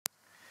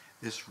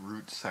This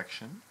root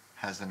section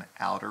has an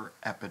outer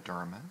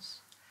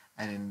epidermis,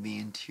 and in the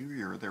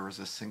interior there is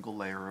a single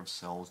layer of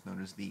cells known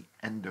as the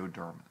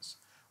endodermis,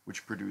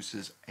 which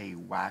produces a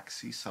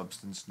waxy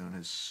substance known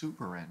as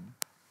suberin,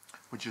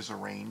 which is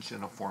arranged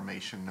in a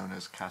formation known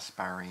as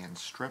Casparian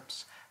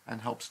strips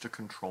and helps to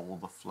control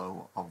the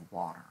flow of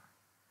water.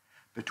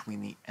 Between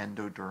the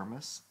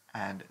endodermis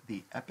and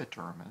the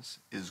epidermis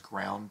is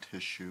ground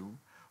tissue,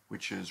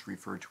 which is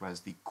referred to as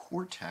the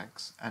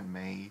cortex and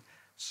may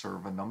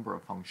serve a number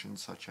of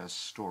functions such as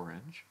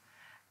storage.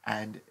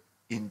 And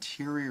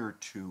interior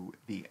to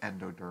the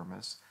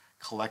endodermis,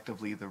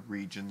 collectively the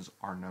regions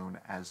are known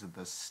as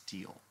the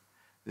stele.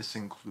 This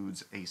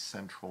includes a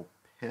central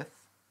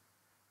pith,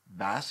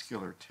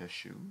 vascular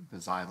tissue, the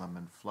xylem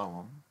and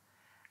phloem,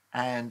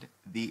 and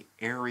the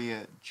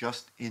area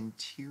just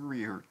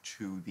interior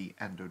to the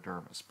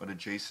endodermis, but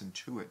adjacent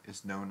to it,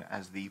 is known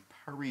as the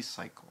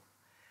pericycle.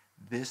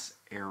 This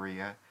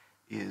area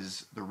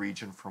is the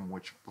region from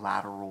which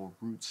lateral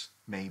roots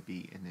may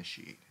be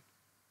initiated.